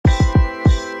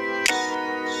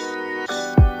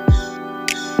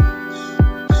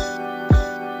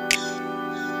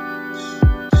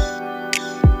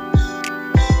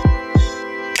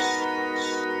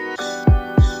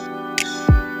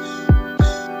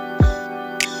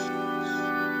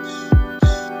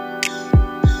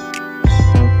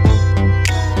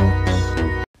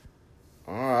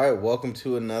welcome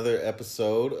to another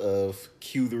episode of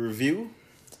Cue the Review.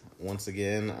 Once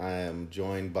again, I am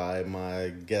joined by my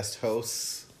guest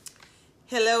hosts.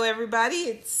 Hello, everybody.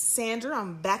 It's Sandra.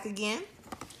 I'm back again.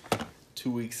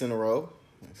 2 weeks in a row.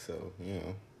 So,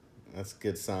 that's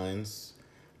good signs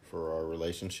for our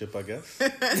relationship, I guess.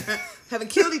 Haven't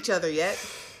killed each other yet.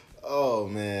 Oh,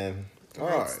 man. All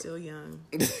right. Still young.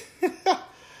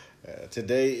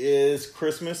 Today is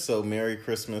Christmas, so Merry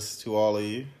Christmas to all of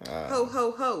you. Ho,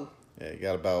 ho, ho. Yeah, you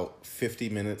got about 50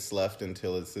 minutes left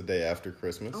until it's the day after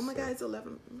Christmas. Oh, my God. It's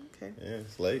 11. Okay. Yeah,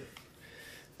 it's late.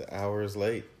 The hour is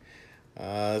late.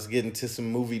 Let's get into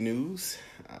some movie news.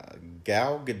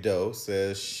 Gal Gadot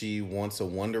says she wants a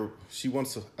Wonder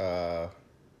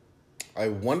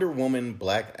Woman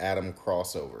Black Adam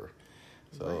crossover.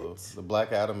 So The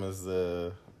Black Adam is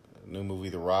the new movie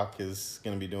The Rock is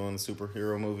going to be doing,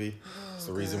 superhero movie. It's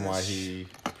the reason why he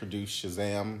produced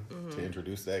Shazam to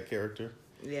introduce that character.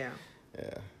 Yeah.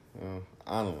 Yeah. Well,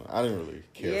 I don't know. I didn't really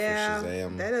care for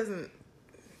Shazam. That doesn't...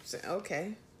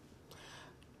 Okay.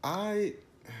 I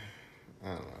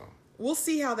don't know. We'll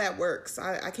see how that works.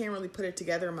 I can't really put it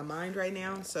together in my mind right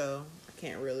now, so I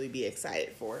can't really be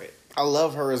excited for it. I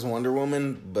love her as Wonder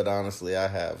Woman, but honestly, I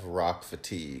have Rock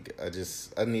fatigue.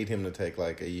 I need him to take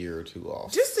like a year or two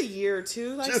off. Just a year or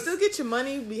two. Still get your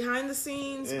money behind the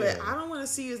scenes, but I don't want to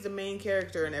see you as the main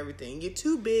character and everything. You're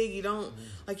too big. You don't,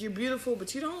 you're beautiful,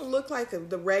 but you don't look like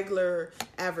the regular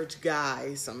average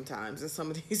guy sometimes in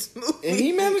some of these movies. And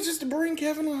he manages to bring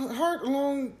Kevin Hart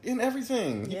along in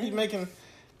everything. He be making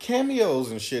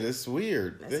cameos and shit. It's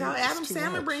weird. That's how Adam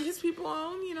Sandler brings his people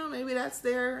on. Maybe that's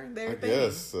their thing. I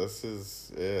guess this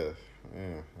is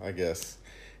I guess.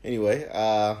 Anyway,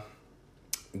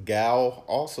 Gal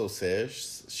also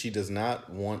says she does not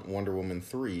want Wonder Woman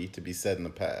 3 to be set in the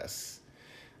past.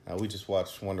 We just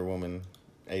watched Wonder Woman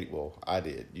 8. Well, I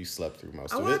did. You slept through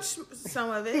most of it. I watched some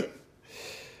of it.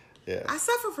 Yeah. I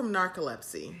suffer from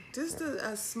narcolepsy. Just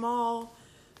a small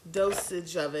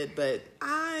dosage of it, but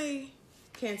I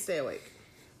can't stay awake.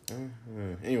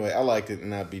 Anyway, I liked it,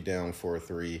 and I'd be down for a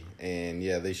 3. And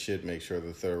yeah, they should make sure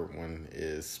the third one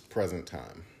is present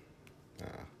time.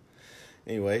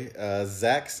 Anyway,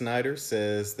 Zack Snyder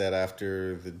says that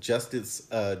after the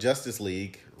Justice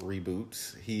League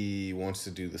reboots, he wants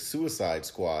to do the Suicide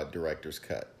Squad director's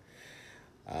cut.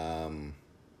 I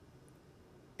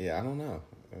don't know.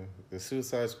 The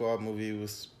Suicide Squad movie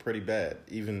was pretty bad.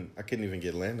 I couldn't even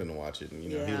get Landon to watch it. And,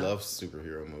 he loves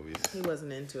superhero movies. He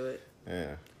wasn't into it.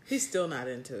 Yeah. He's still not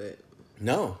into it.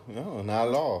 No, not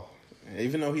at all.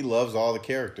 Even though he loves all the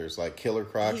characters, like Killer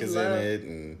Croc is in it,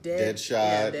 and Deadshot.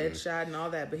 Yeah, Deadshot and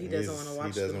all that, but he doesn't want to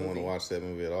watch the movie. He doesn't want to watch that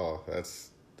movie at all.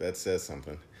 That says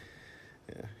something.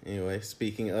 Yeah. Anyway,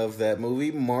 speaking of that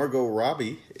movie, Margot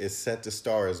Robbie is set to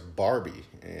star as Barbie.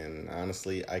 And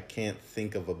honestly, I can't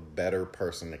think of a better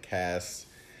person to cast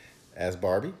as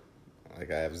Barbie. I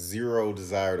have zero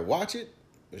desire to watch it,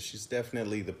 but she's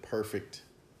definitely the perfect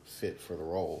fit for the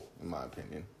role, in my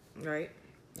opinion. Right.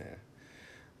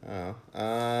 Yeah.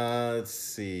 Let's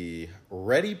see.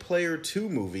 Ready Player 2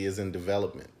 movie is in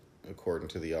development, according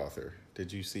to the author.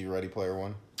 Did you see Ready Player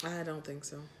 1? I don't think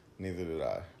so. Neither did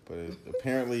I. But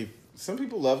apparently, some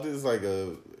people loved it. It's like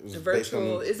it was virtual. Based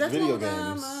on Is that video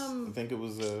games? I think it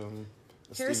was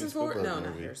Harrison Ford? No, movie.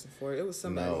 Not Harrison Ford. It was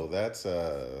somebody. No, that's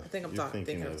I think I'm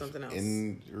thinking of something else.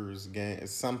 Ender's Game.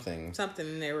 It's something.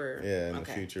 Something they were. Yeah, in the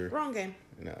future. Wrong game.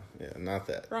 No, not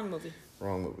that. Wrong movie.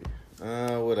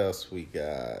 What else we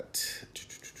got?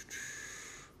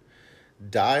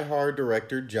 Die Hard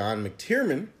director John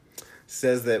McTiernan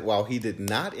says that while he did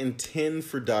not intend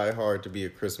for Die Hard to be a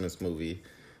Christmas movie,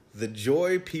 the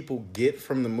joy people get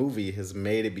from the movie has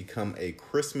made it become a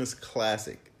Christmas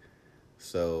classic.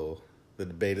 So the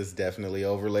debate is definitely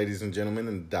over, ladies and gentlemen,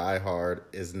 and Die Hard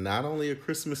is not only a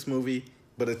Christmas movie,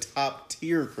 but a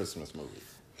top-tier Christmas movie.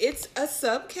 It's a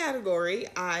subcategory.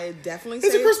 I definitely say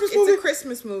it's a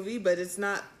Christmas movie, but it's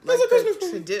not like the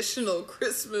traditional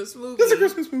Christmas movie. It's a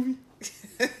Christmas movie.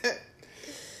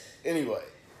 Anyway,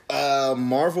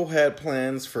 Marvel had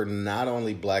plans for not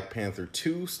only Black Panther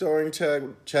 2 starring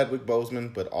Chadwick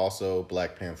Boseman, but also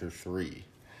Black Panther 3.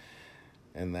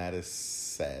 And that is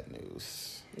sad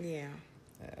news. Yeah.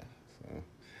 Yeah. So,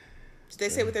 did they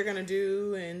say what they're going to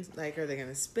do? And, are they going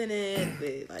to spin it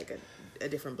with, a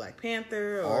different Black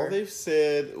Panther? Or? All they've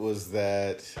said was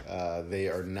that they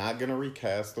are not going to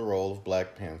recast the role of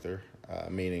Black Panther,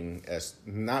 meaning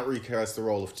not recast the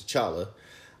role of T'Challa,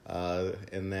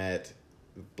 and that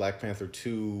Black Panther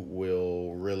 2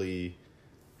 will really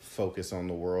focus on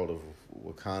the world of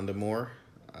Wakanda more.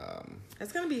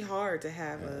 It's going to be hard to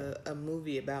have a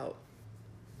movie about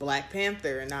Black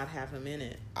Panther and not have him in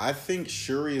it. I think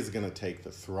Shuri is gonna take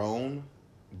the throne,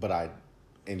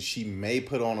 and she may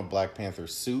put on a Black Panther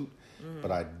suit,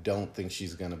 but I don't think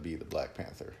she's gonna be the Black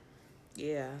Panther.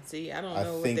 Yeah, see, I don't know what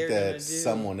they're I think gonna do. that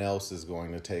someone else is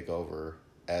going to take over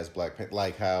as Black Panther,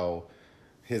 like how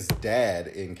his dad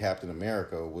in Captain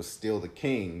America was still the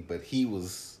king, but he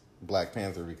was Black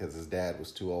Panther because his dad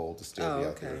was too old to still be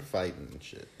out there fighting and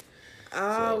shit.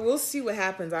 We'll see what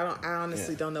happens. I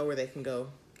honestly don't know where they can go.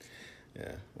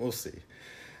 Yeah, we'll see.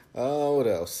 What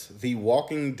else? The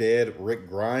Walking Dead Rick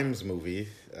Grimes movie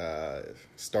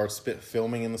starts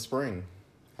filming in the spring.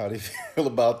 How do you feel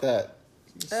about that?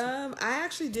 I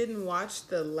actually didn't watch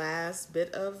the last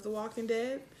bit of The Walking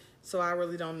Dead, so I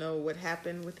really don't know what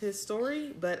happened with his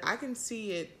story, but I can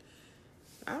see it.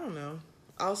 I don't know.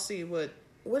 I'll see what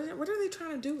are they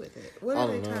trying to do with it? What are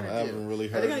they trying to do? I haven't really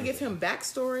heard. Are they going to give him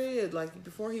backstory, like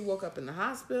before he woke up in the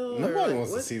hospital? Nobody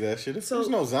wants to see that shit. If there's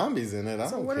no zombies in it, I don't care.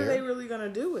 So what are they really going to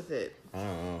do with it? I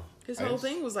don't know. His whole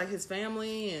thing was like his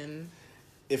family and...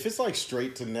 If it's like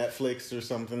straight to Netflix or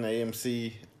something,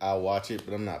 AMC, I'll watch it,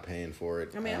 but I'm not paying for it.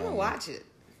 I mean, I'm gonna watch it.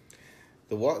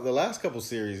 The last couple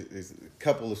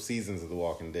of seasons of The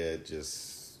Walking Dead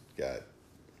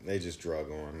they just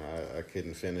drug on. I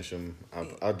couldn't finish them.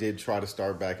 I did try to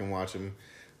start back and watch them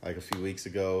like a few weeks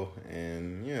ago,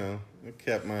 and it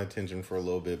kept my attention for a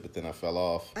little bit, but then I fell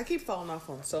off. I keep falling off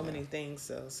on so many things,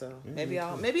 so maybe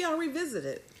I'll revisit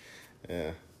it.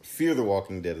 Yeah, Fear the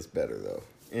Walking Dead is better though.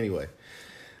 Anyway.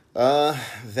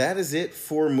 That is it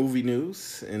for movie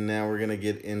news, and now we're gonna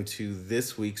get into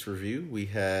this week's review. We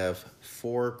have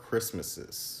 4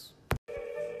 Christmases.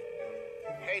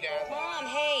 Hey, Dad. Mom,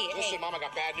 hey. Listen, Mom, I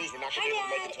got bad news. We're not gonna be able to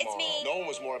make it tomorrow. It's me. No one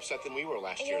was more upset than we were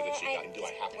last year that she got into a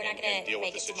happen and deal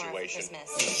with the situation.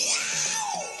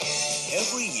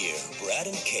 Every year, Brad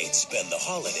and Kate spend the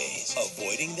holidays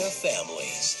avoiding their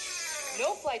families.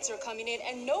 No flights are coming in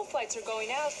and no flights are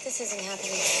going out. This isn't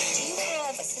happening. Do you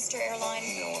have a sister airline?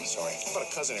 No, I'm sorry. How about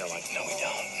a cousin airline? No, we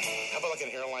don't. How about like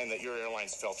an airline that your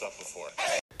airline's felt up before?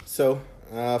 So,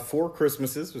 4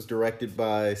 Christmases was directed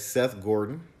by Seth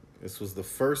Gordon. This was the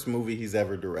first movie he's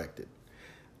ever directed.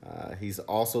 He's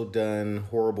also done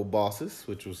Horrible Bosses,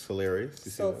 which was hilarious.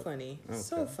 So funny. Okay.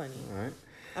 So funny. All right.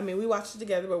 I mean, we watched it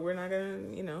together, but we're not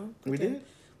going to, We did?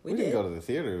 We didn't go to the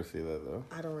theater to see that, though.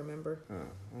 I don't remember. Oh,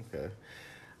 okay.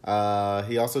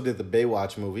 He also did the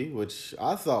Baywatch movie, which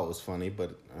I thought was funny,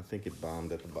 but I think it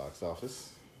bombed at the box office.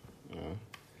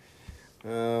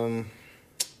 You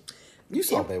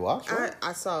saw Baywatch, right?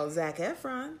 I saw Zac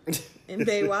Efron in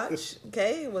Baywatch.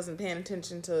 Okay, I wasn't paying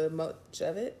attention to much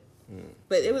of it,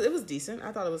 but it was decent.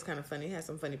 I thought it was kind of funny. It had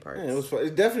some funny parts. Yeah, it was fun.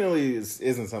 It definitely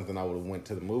isn't something I would have went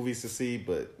to the movies to see,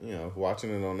 but watching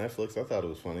it on Netflix, I thought it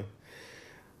was funny.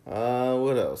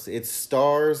 What else? It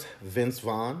stars Vince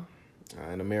Vaughn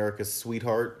and America's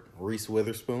sweetheart Reese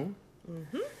Witherspoon.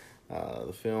 Mm-hmm.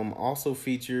 The film also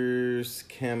features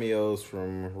cameos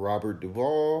from Robert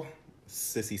Duvall,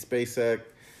 Sissy Spacek,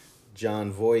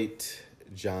 Jon Voight,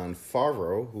 Jon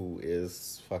Favreau, who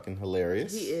is fucking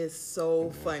hilarious. He is so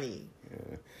funny.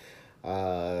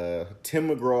 Yeah. Tim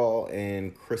McGraw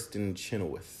and Kristen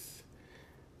Chenoweth.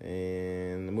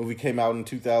 And the movie came out in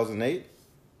 2008.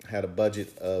 Had a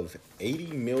budget of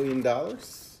 $80 million.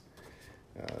 Box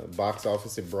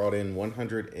office, it brought in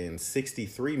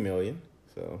 $163 million.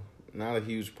 So not a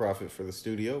huge profit for the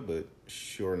studio, but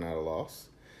sure not a loss.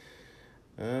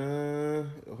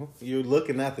 You're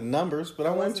looking at the numbers, but I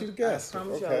want you to guess.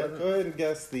 Okay, go ahead and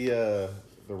guess the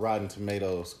Rotten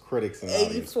Tomatoes critics and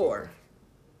 84.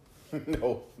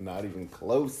 No, not even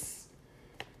close.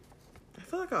 I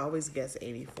feel like I always guess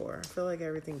 84. I feel like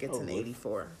everything gets an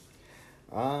 84.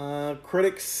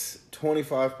 Critics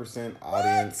 25%,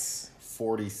 audience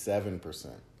 47%.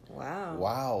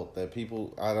 Wow, that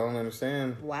people, I don't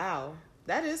understand. Wow,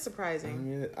 that is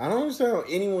surprising. I don't understand how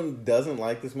anyone doesn't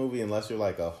like this movie unless you're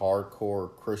like a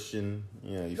hardcore Christian.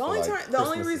 The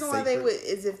only reason why they would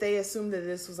is if they assumed that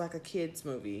this was like a kids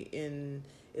movie and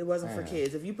it wasn't for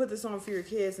kids. If you put this on for your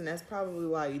kids, and that's probably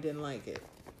why you didn't like it.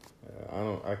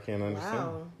 I can't understand.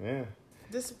 Wow. Yeah.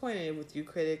 Disappointed with you,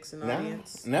 critics and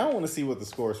audience. Now I want to see what the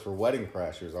scores for Wedding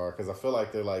Crashers are, because I feel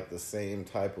like they're like the same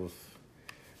type of.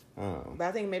 But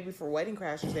I think maybe for Wedding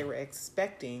Crashers they were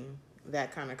expecting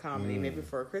that kind of comedy, maybe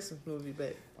for a Christmas movie,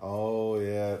 but. Oh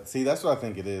yeah, see that's what I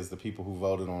think it is. The people who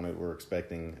voted on it were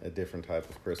expecting a different type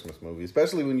of Christmas movie,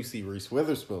 especially when you see Reese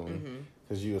Witherspoon,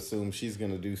 because you assume she's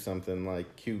gonna do something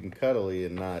like cute and cuddly,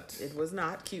 and not. It was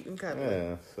not cute and cuddly.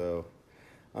 Yeah, so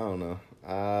I don't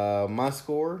know. My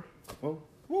score. Well,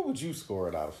 what would you score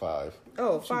it out of 5?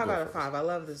 Oh, 5 out of 5. I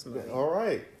love this movie. All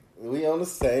right. We on the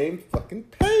same fucking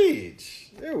page.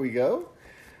 There we go.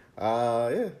 Yeah,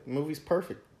 the movie's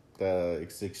perfect.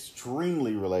 It's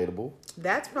extremely relatable.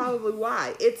 That's probably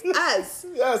why. It's us.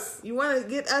 Yes. You want to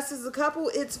get us as a couple?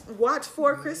 It's watch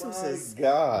 4 Christmases. My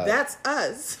God. That's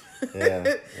us.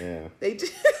 Yeah. They do.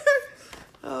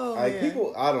 Oh, Like, man.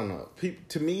 people, I don't know.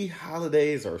 To me,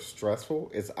 holidays are stressful.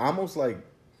 It's almost like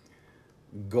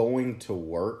going to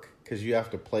work because you have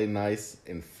to play nice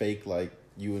and fake like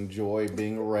you enjoy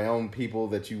being around people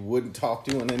that you wouldn't talk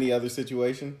to in any other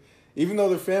situation. Even though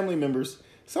they're family members,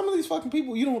 some of these fucking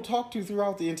people you don't talk to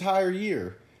throughout the entire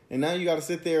year. And now you got to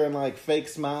sit there and like fake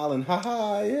smile and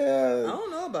haha, yeah. I don't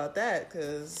know about that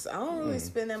because I don't really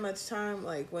spend that much time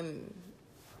like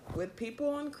with people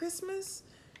on Christmas.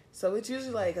 So it's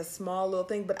usually like a small little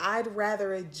thing, but I'd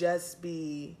rather it just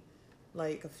be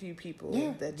like a few people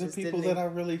that the just people didn't, that I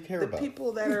really care the about.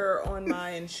 people that are on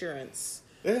my insurance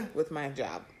with my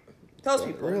job. Those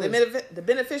people, really. the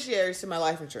beneficiaries to my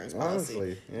life insurance policy.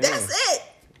 Honestly, yeah. That's it.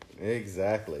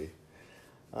 Exactly.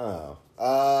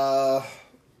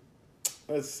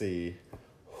 Let's see.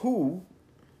 Who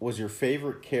was your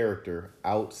favorite character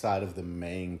outside of the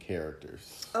main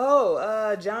characters?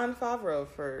 Oh, Jon Favreau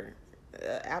for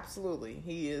absolutely.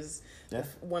 He is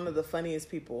one of the funniest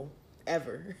people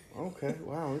ever. Okay,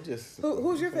 wow.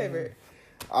 Who's your favorite?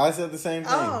 I said the same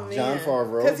thing. Oh, man. Jon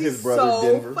Favreau, 'Cause his he's brother so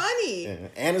Denver. funny. Yeah.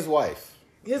 And his wife.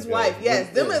 His wife,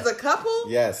 yes. Them as a couple?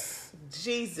 Yes.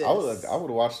 Jesus. I would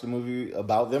watch the movie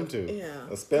about them two. Yeah.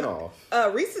 A spinoff.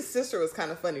 Reese's sister was kind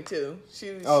of funny too. She's She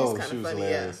kind was of funny,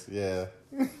 hilarious. Yeah.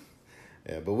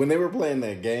 Yeah, but when they were playing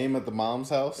that game at the mom's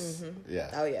house,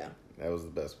 yeah. Oh yeah. That was the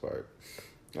best part.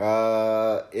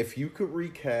 If you could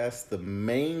recast the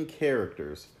main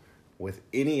characters with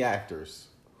any actors,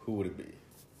 who would it be?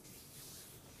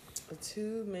 The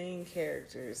 2 main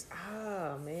characters.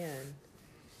 Oh man.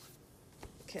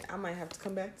 I might have to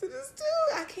come back to this too.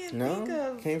 I can't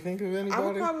think of anybody. I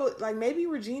would probably like maybe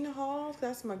Regina Hall.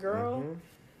 That's my girl.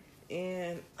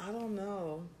 And I don't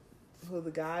know who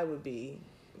the guy would be.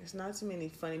 There's not too many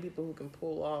funny people who can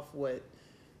pull off what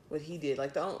he did.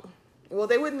 Like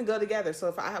they wouldn't go together. So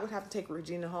if I would have to take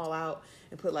Regina Hall out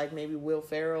and put like maybe Will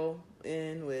Ferrell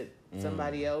in with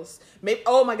somebody else. Maybe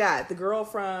the girl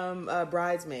from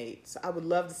Bridesmaids. I would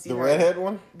love to see the her. redhead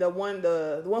one. The one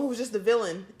who was just the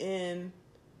villain in.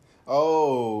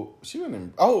 Oh, she went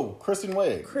in. Oh, Kristen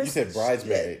Wiig. You said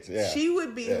Bridesmaids. Yeah. She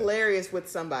would be hilarious with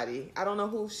somebody. I don't know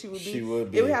who she would be. She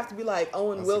would be. It would have to be like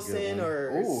Owen Wilson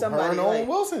or somebody. Her and Owen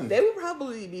Wilson. They would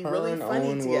probably be really funny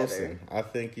Owen together. Wilson. I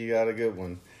think you got a good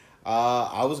one.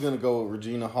 I was going to go with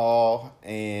Regina Hall,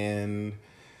 and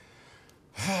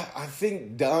I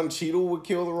think Don Cheadle would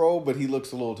kill the role, but he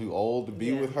looks a little too old to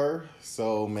be with her.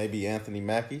 So maybe Anthony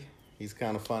Mackie. He's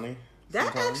kind of funny.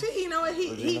 That sometimes. actually,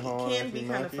 he Hall, can Anthony be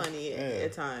kind of Mackie. funny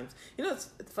at times. You know, it's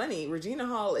funny. Regina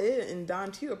Hall and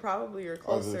Don Cheadle probably are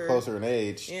closer. Closer in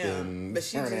age than but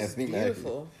she's her and just Anthony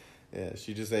beautiful. Mackie. Yeah,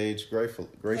 she just aged gracefully.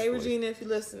 Hey, Regina, if you're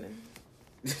listening.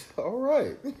 All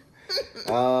right.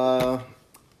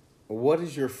 What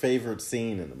is your favorite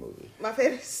scene in the movie? My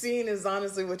favorite scene is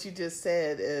honestly what you just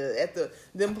said at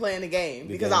them playing the game.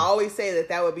 Because I always say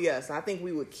that would be us. I think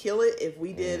we would kill it if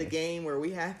we did a game where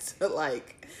we had to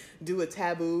like do a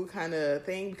taboo kind of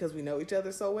thing because we know each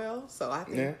other so well. So I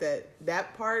think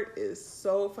that part is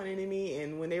so funny to me.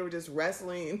 And when they were just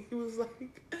wrestling, and he was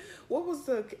like, "What was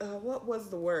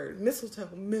the word? Mistletoe."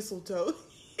 Mistletoe.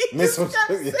 Mistletoe.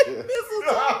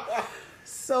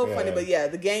 So funny, but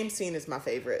the game scene is my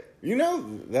favorite. You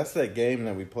know, that's that game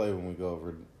that we play when we go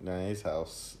over to Danae's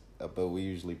house, but we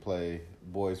usually play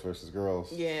boys versus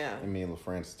girls. Yeah. And me and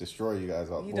LaFrance destroy you guys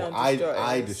all.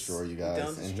 I destroy you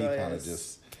guys, and he kind of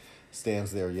just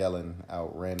stands there yelling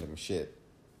out random shit.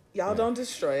 Y'all don't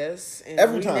destroy us. And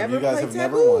Every time you guys have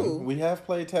never won. We have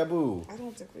played Taboo. I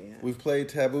don't think we have. We've played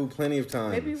Taboo plenty of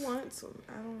times. Maybe once.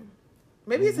 I don't.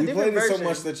 Maybe it's a different version. We played it so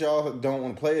much that y'all don't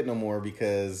want to play it no more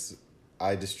because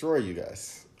I destroy you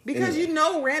guys. Because you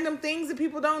know random things that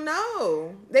people don't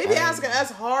know. They be asking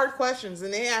us hard questions,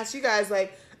 and they ask you guys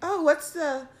like, "Oh, what's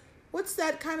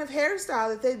that kind of hairstyle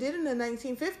that they did in the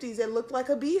 1950s that looked like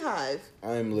a beehive?"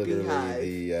 I'm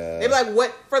literally They're like,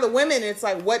 "What for the women? It's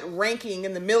like what ranking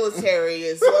in the military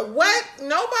is what?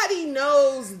 Nobody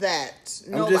knows that.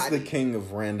 Nobody. I'm just the king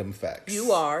of random facts.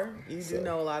 You are. You do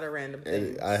know a lot of random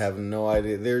things. I have no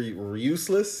idea. They're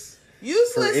useless.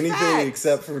 Useless for anything facts.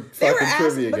 Except for fucking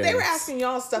trivia games. But they were asking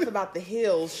y'all stuff about the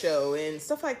Hills show and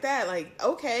stuff like that. Like,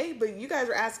 okay, but you guys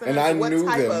were asking and us I what knew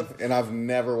type them, of and I've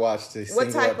never watched a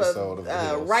single episode of the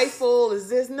Hills. Rifle is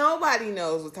this? Nobody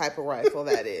knows what type of rifle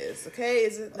that is. Okay,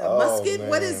 is it a musket? Man.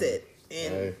 What is it?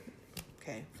 And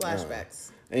okay, flashbacks.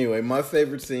 Anyway, my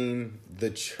favorite scene, the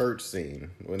church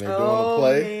scene when they're doing Oh, a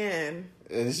play, man.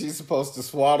 and she's supposed to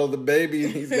swaddle the baby,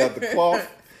 and he's got the cloth,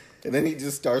 and then he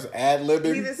just starts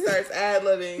ad-libbing. He just starts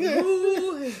ad-libbing.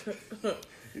 Ooh.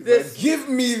 He's This- like, give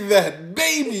me that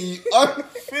baby,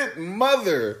 unfit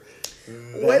mother.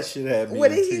 That should have me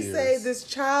What in did he tears. say? This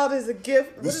child is a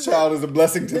gift. What This is child is a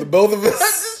blessing to the both of it? us.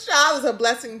 This child is a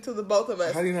blessing to the both of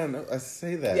us. How do you not know? I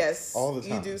say that Yes, all the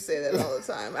time. you do say that all the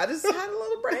time. I just had a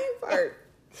little brain fart.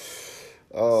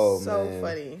 Oh, So man.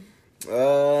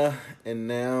 funny. And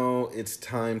now it's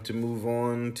time to move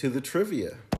on to the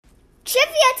trivia.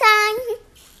 Trivia time!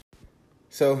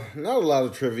 So, not a lot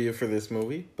of trivia for this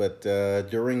movie, but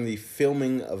during the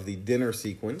filming of the dinner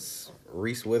sequence,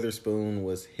 Reese Witherspoon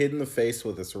was hit in the face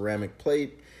with a ceramic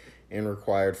plate and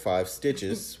required 5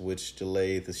 stitches, which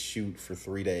delayed the shoot for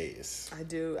 3 days.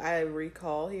 I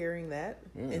recall hearing that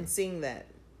and seeing that,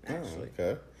 actually. Oh,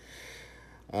 okay.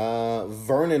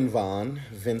 Vernon Vaughn,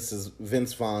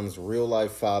 Vince Vaughn's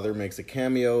real-life father, makes a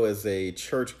cameo as a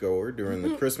churchgoer during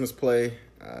the Christmas play.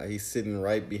 He's sitting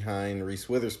right behind Reese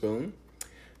Witherspoon.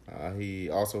 He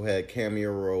also had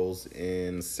cameo roles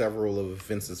in several of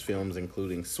Vince's films,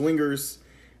 including Swingers,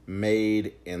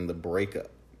 Maid, and The Breakup.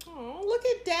 Oh, look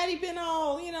at Daddy been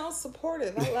all,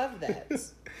 supportive. I love that.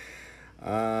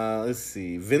 Let's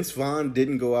see. Vince Vaughn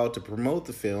didn't go out to promote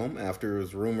the film after it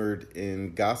was rumored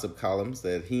in gossip columns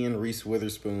that he and Reese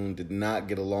Witherspoon did not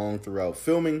get along throughout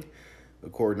filming.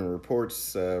 According to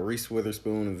reports, Reese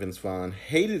Witherspoon and Vince Vaughn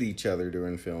hated each other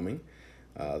during filming,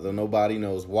 though nobody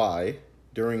knows why.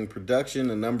 During production,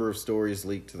 a number of stories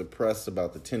leaked to the press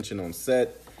about the tension on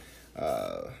set.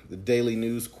 The Daily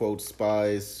News quotes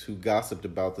spies who gossiped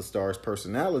about the stars'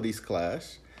 personalities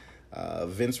clash.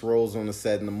 Vince rolls on the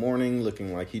set in the morning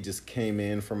looking like he just came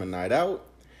in from a night out.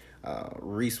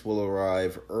 Reese will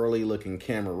arrive early looking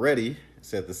camera ready,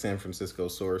 said the San Francisco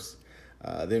source.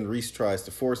 Then Reese tries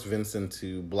to force Vince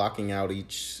into blocking out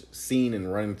each scene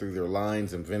and running through their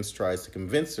lines, and Vince tries to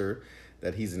convince her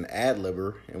that he's an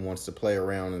ad-libber and wants to play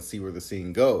around and see where the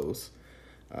scene goes.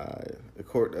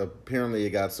 Apparently it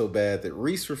got so bad that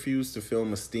Reese refused to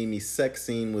film a steamy sex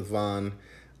scene with Vaughn,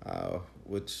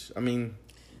 which, I mean,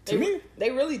 to me...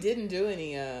 They really didn't do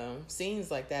any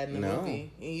scenes like that in the No.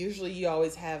 movie. And usually you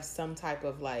always have some type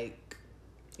of, I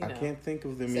can't think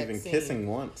of them sex even scene. kissing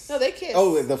once. No, they kissed.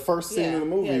 Oh, the first scene Yeah, of the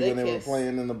movie yeah, they when they were kissed.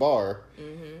 playing in the bar.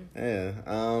 Yeah.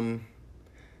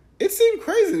 It seemed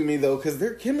crazy to me, though, because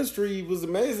their chemistry was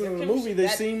amazing in the chemistry- movie. They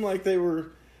that- seemed like they were,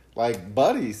 like,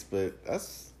 buddies, but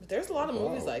that's But there's a lot of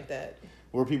movies Wow. like that.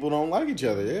 where people don't like each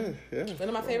other. Yeah. One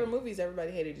of my favorite movies,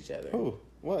 everybody hated each other. Oh,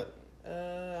 what?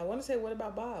 I want to say, What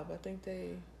About Bob? I think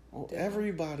they... Well, did.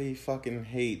 everybody fucking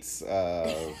hates,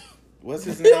 what's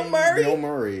his Bill name? Murray? Bill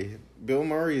Murray. Bill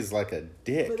Murray is like a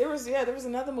dick. But there was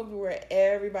another movie where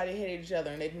everybody hated each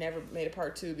other, and they've never made a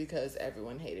part 2 because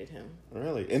everyone hated him.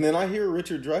 Really? And then I hear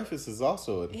Richard Dreyfuss is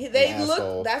also an They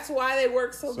asshole. look. That's why they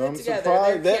work so So good I'm together.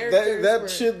 surprised Their that characters were-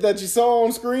 shit that you saw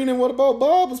on screen and What About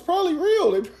Bob was probably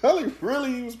real.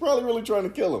 He was probably really trying to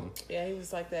kill him. Yeah, he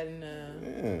was like that in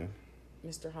Yeah,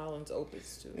 Mr. Holland's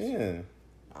Opus too. yeah.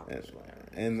 Opus, whatever.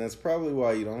 And that's probably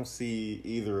why you don't see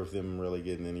either of them really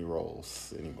getting any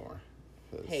roles anymore.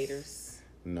 'Cause Haters.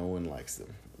 No one likes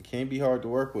them. It can't be hard to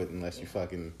work with unless you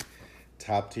fucking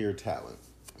top tier talent.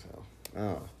 So,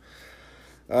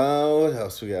 what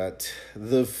else we got?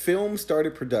 The film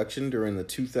started production during the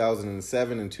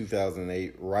 2007 and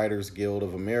 2008 Writers Guild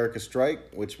of America strike,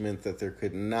 which meant that there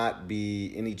could not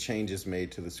be any changes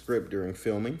made to the script during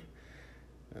filming.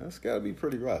 That's got to be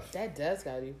pretty rough. That does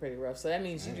gotta be pretty rough. So that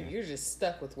means you're just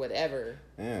stuck with whatever.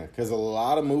 Yeah, because a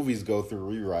lot of movies go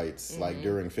through rewrites like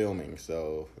during filming.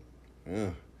 So,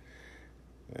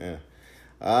 yeah.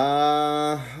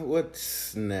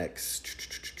 What's next?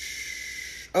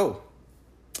 Oh,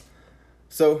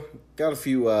 so got a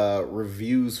few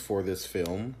reviews for this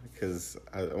film because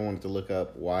I wanted to look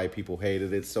up why people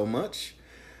hated it so much.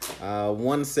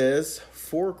 One says,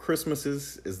 "Four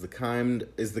Christmases is the kind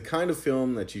of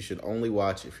film that you should only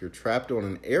watch if you're trapped on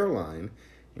an airline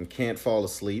and can't fall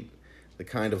asleep. The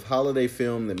kind of holiday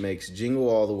film that makes Jingle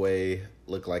All the Way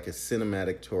look like a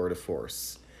cinematic tour de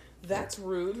force." That's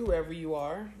rude, whoever you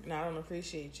are, and I don't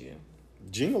appreciate you.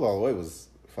 Jingle All the Way was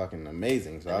fucking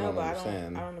amazing, so I don't but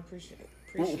understand. I don't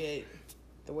appreciate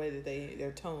the way that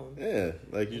their tone Yeah,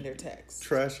 like in their you're text.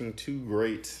 trashing two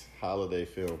great holiday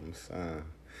films.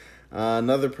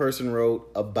 Another person wrote,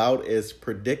 "About as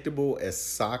predictable as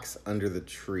socks under the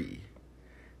tree."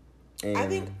 And I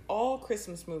think all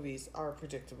Christmas movies are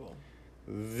predictable.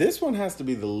 this one has to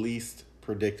be the least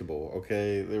predictable,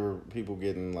 okay? There were people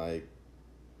getting, like,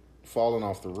 falling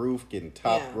off the roof, getting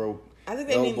top Yeah. rope I think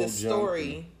they mean the elbow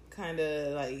story. Kind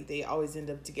of like they always end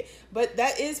up together. But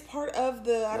that is part of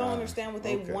the... I don't understand what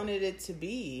they wanted it to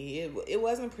be. It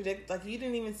wasn't like you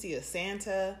didn't even see a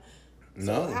Santa.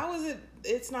 So how is it...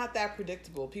 It's not that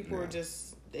predictable. People were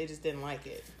just... They just didn't like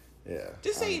it. Yeah.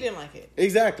 Just say you didn't like it.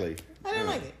 Exactly. I didn't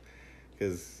like it.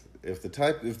 Because if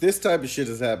this type of shit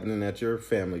is happening at your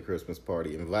family Christmas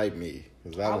party, invite me.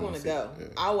 I want to go.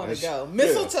 I want to go.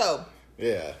 Mistletoe.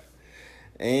 Yeah.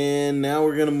 And now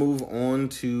we're going to move on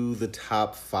to the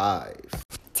top 5.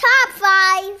 Top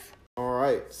 5. All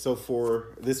right. So for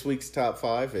this week's top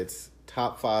 5, it's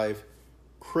top 5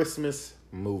 Christmas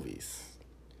movies.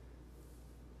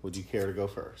 Would you care to go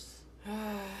first?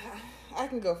 I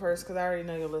can go first because I already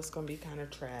know your list's going to be kind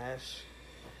of trash.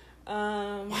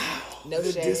 Wow. No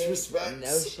the shade. Disrespect.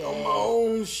 No shade. Come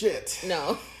on, shit.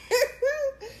 No.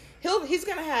 He's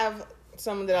going to have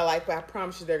some that I like, but I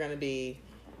promise you they're going to be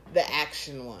the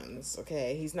action ones,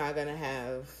 okay? He's not going to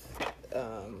have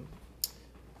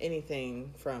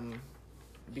anything from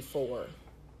before.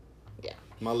 Yeah.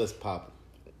 My list popping.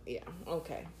 Yeah,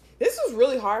 okay. This was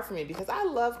really hard for me because I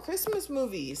love Christmas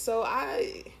movies, so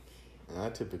I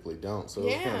typically don't, so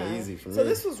it's kind of easy for me. So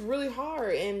this was really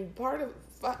hard, and part of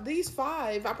these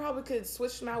 5, I probably could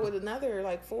switch them out with another,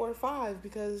 like 4 or 5,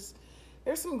 because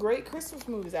there's some great Christmas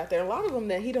movies out there. A lot of them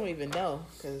that he don't even know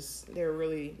because they're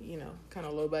really, kind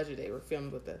of low budget. They were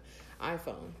filmed with the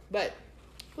iPhone. But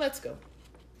let's go.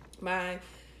 I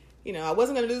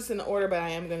wasn't going to do this in order, but I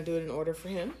am going to do it in order for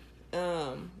him.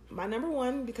 My number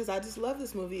 1, because I just love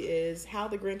this movie, is How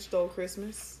the Grinch Stole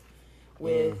Christmas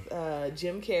with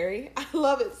Jim Carrey. I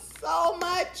love it so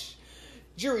much.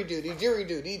 Jury duty, jury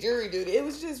duty, jury duty. It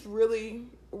was just really,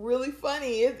 really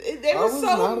funny. They were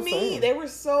so mean. They were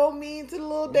so mean to the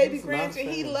little baby Grinch, and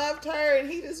he loved her, and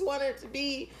he just wanted to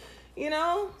be,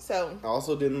 So I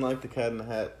also didn't like the Cat in the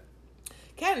Hat.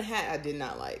 Cat in the Hat I did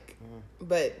not like,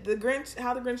 but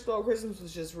How the Grinch Stole Christmas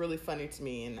was just really funny to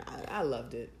me, and I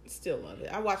loved it. Still love it.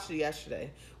 I watched it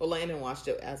yesterday. Well, Landon watched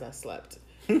it as I slept.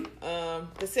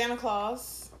 The Santa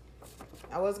Claus.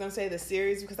 I was gonna say the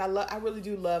series because I really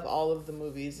do love all of the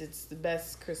movies. It's the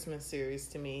best Christmas series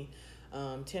to me.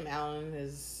 Tim Allen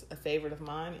is a favorite of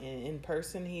mine, and in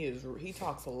person he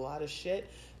talks a lot of shit.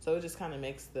 So it just kind of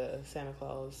makes the Santa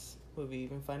Claus movie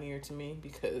even funnier to me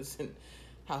because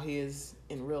how he is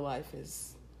in real life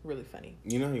is really funny.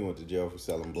 He went to jail for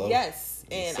selling blow. Yes,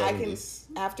 and I can,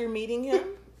 after meeting him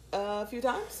a few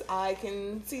times, I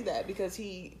can see that because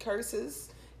he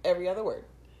curses every other word.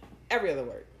 Every other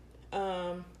word.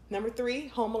 Number 3,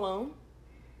 Home Alone,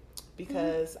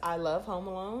 because I love Home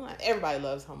Alone. Everybody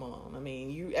loves Home Alone. I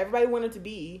mean, everybody wanted to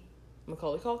be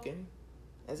Macaulay Culkin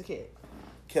as a kid.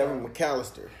 Kevin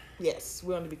McAllister. Yes,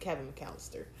 we wanted to be Kevin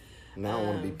McAllister. Now I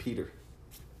want to be Peter.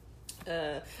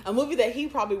 A movie that he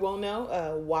probably won't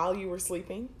know, While You Were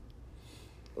Sleeping,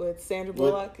 with Sandra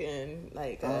Bullock and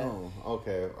oh,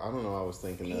 okay. I don't know. I was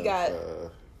thinking he of got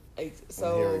When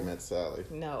Harry Met Sally.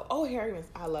 No. Oh,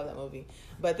 I love that movie.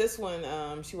 But this one,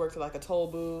 she worked at a toll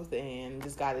booth, and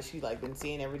this guy that she been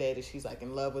seeing every day that she's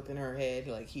in love with in her head,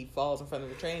 he falls in front of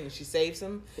the train and she saves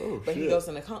him. Oh, but shit. He goes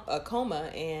in a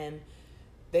coma, and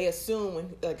they assume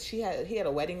when he had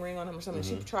a wedding ring on him or something.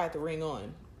 Mm-hmm. She tried the ring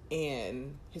on,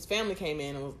 and his family came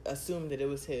in and assumed that it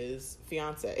was his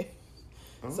fiance.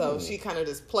 Oh. So she kind of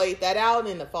just played that out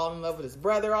and fall in love with his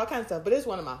brother, all kinds of stuff. But it's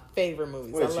one of my favorite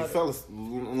movies. Wait, she fell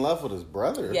in love with his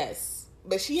brother? Yes.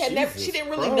 But she didn't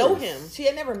really know him. She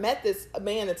had never met this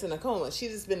man that's in a coma. She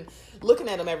just been looking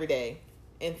at him every day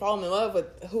and falling in love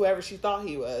with whoever she thought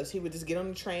he was. He would just get on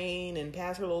the train and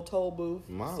pass her little toll booth.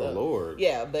 My Lord.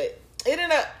 Yeah, but it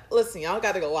ended up, listen, y'all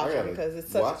got to go watch it because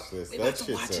it's such watch this. That shit's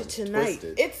watch it tonight.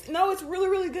 Twisted. It's really,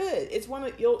 really good. It's one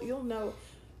of, you'll know.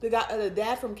 The guy, the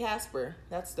dad from Casper,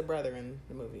 that's the brother in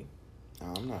the movie.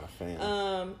 Oh, I'm not a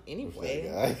fan.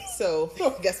 Anyway, so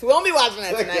I guess we won't be watching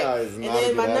that tonight. Guy is and not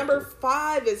then a my good number actor.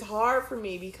 5 is hard for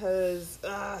me because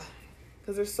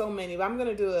there's so many. But I'm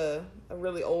gonna do a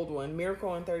really old one, Miracle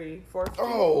on 34th Street.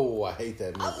 Oh, I hate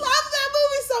that movie. I love that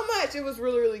movie so much. It was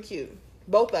really, really cute.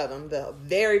 Both of them, the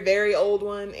very, very old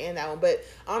one and that one. But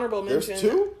honorable mention. There's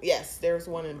 2? Yes, there's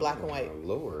one in black and white. My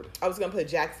Lord. I was gonna put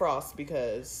Jack Frost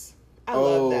because I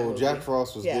love that movie. Jack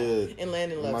Frost was good. And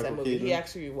Landon loves that movie. Keaton. He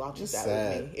actually watches that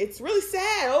sad. with me. It's really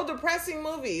sad. Old depressing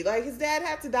movie. His dad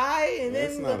had to die, and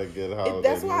That's then not a good holiday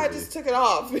that's why movie. I just took it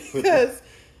off because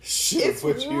it's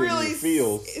really in your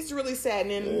feels. It's really sad,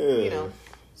 and then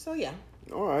So yeah.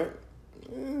 All right.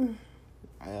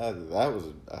 That was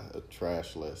a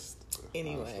trash list.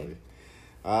 Anyway.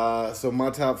 So my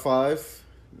top 5,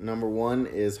 number 1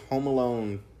 is Home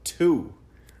Alone 2,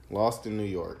 Lost in New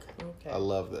York. Okay. I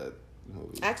love that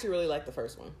movie. I actually really like the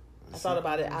first one. I thought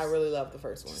about it. I really love the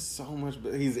first one. So much.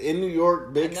 He's in New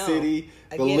York, big city.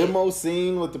 The get limo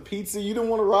scene with the pizza. You don't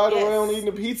want to ride around eating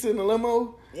the pizza in the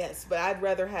limo? Yes, but I'd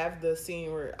rather have the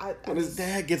scene where when his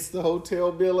dad gets the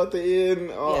hotel bill at the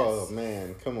end. Oh,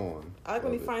 man. Come on. I like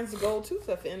when he finds the gold tooth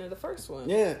at the end of the first one.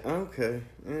 Yeah, okay.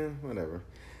 Yeah, whatever.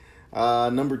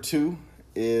 Number 2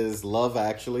 is Love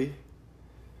Actually.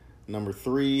 Number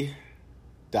 3,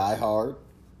 Die Hard.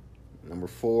 Number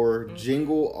 4,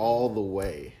 Jingle All the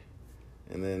Way.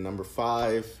 And then number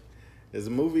 5 is a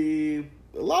movie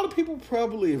a lot of people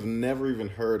probably have never even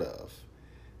heard of.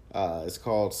 It's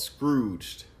called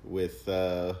Scrooged with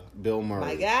Bill Murray.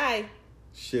 My guy.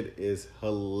 Shit is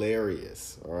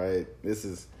hilarious, all right? This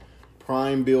is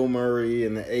prime Bill Murray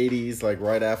in the 80s, like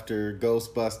right after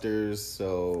Ghostbusters,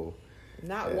 so...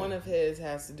 Not one of his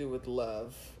has to do with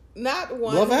love. Not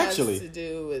one Love has Actually. to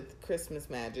do with Christmas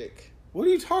magic. What are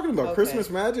you talking about? Okay. Christmas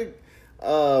Magic?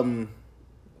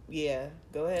 Yeah,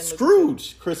 go ahead. And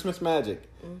Scrooge, Christmas Magic.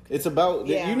 Okay. It's about,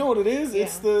 you know what it is? Yeah.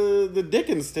 It's the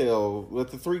Dickens tale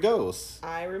with the 3 ghosts.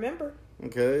 I remember.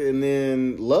 Okay, and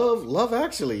then Love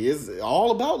Actually is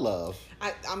all about love.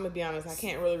 I'm gonna be honest, I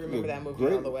can't really remember that movie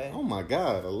all the way. Oh my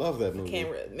god, I love that movie.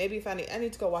 Maybe if I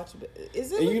need to go watch it.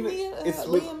 Is it And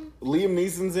Liam? Liam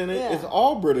Neeson's in it. Yeah. It's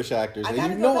all British actors, and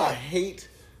you know I hate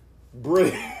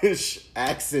British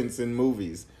accents in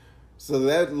movies. So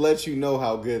that lets you know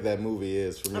how good that movie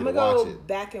is for me to watch it. I'm going to go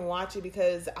back and watch it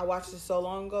because I watched it so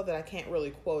long ago that I can't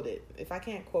really quote it. If I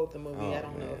can't quote the movie, I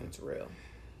don't know if it's real.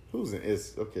 Who's in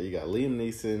it? Okay, you got Liam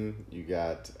Neeson. You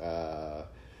got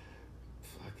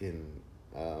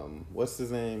what's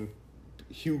his name?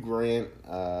 Hugh Grant,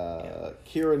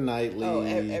 Keira Knightley. Oh,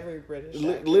 every British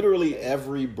actor. Literally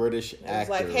every British actor. It's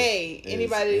like, hey,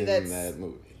 anybody that's in that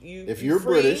movie. If you're you're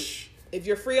British... If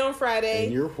you're free on Friday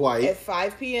and you're white at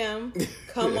 5 p.m.,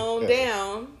 come on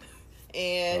down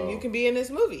and you can be in this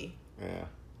movie. Yeah.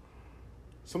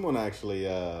 Someone actually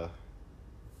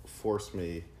forced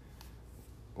me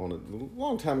on a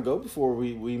long time ago before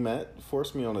we met,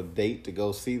 forced me on a date to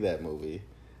go see that movie.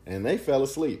 And they fell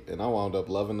asleep and I wound up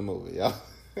loving the movie. Yeah.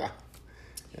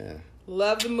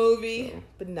 Love the movie,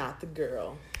 but not the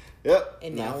girl. Yep.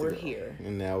 And now we're here.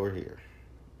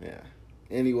 Yeah.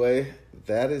 Anyway,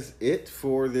 that is it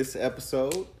for this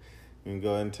episode. You can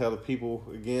go ahead and tell the people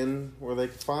again where they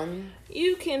can find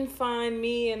you. You can find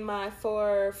me and my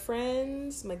 4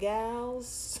 friends, my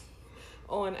gals,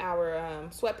 on our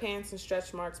Sweatpants and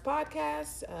Stretch Marks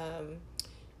podcast,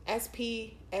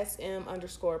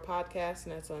 SPSM_podcast,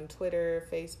 and that's on Twitter,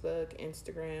 Facebook,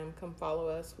 Instagram. Come follow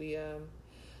us. We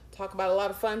talk about a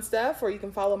lot of fun stuff, or you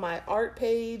can follow my art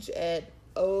page at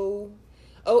OH_Doodle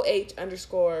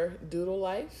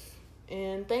Life.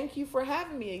 And thank you for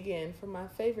having me again for my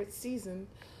favorite season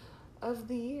of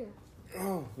the year.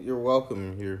 Oh, you're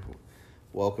welcome. You're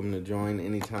welcome to join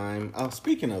anytime.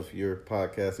 Speaking of your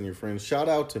podcast and your friends, shout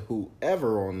out to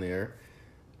whoever on there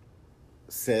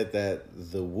said that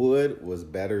The Wood was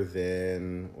better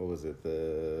than, what was it,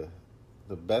 the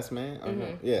Best Man?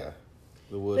 Mm-hmm. Yeah.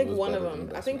 The Wood I think was one better of than them.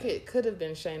 Best I think Man. it could have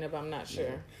been Shayna, but I'm not sure.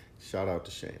 Yeah. Shout out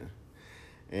to Shayna.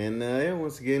 And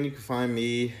once again, you can find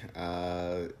me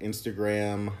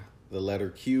Instagram, the letter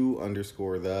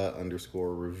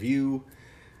Q_the_review.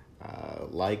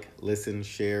 Like, listen,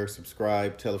 share,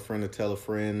 subscribe, tell a friend to tell a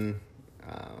friend.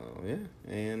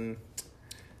 And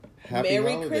happy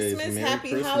Merry holidays. Christmas, Merry happy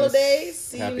Christmas. holidays.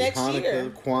 See happy you next Hanukkah, year.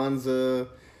 Kwanzaa,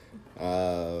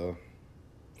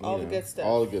 All the good stuff.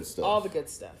 All the good stuff. All the good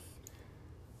stuff.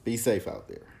 Be safe out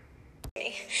there.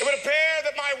 It would appear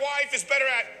that my wife is better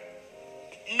at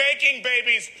making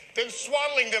babies than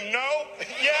swaddling them, no?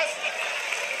 Yes?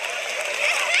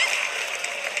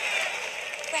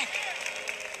 Brad,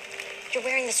 you're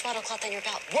wearing the swaddle cloth on your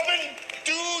belt. Woman,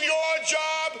 do your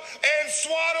job and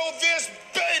swaddle this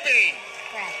baby!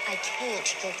 Brad, I told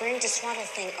you, you're wearing the swaddle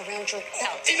thing around your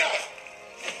belt. Enough!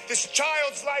 This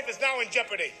child's life is now in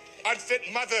jeopardy. Unfit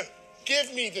mother,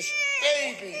 give me this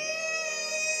baby.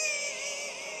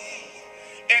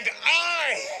 And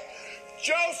I,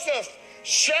 Joseph,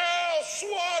 shall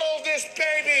swaddle this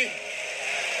baby.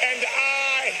 And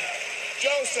I,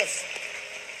 Joseph,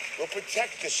 will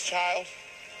protect this child.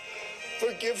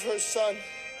 Forgive her, son,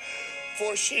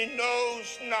 for she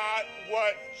knows not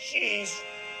what she's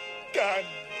done.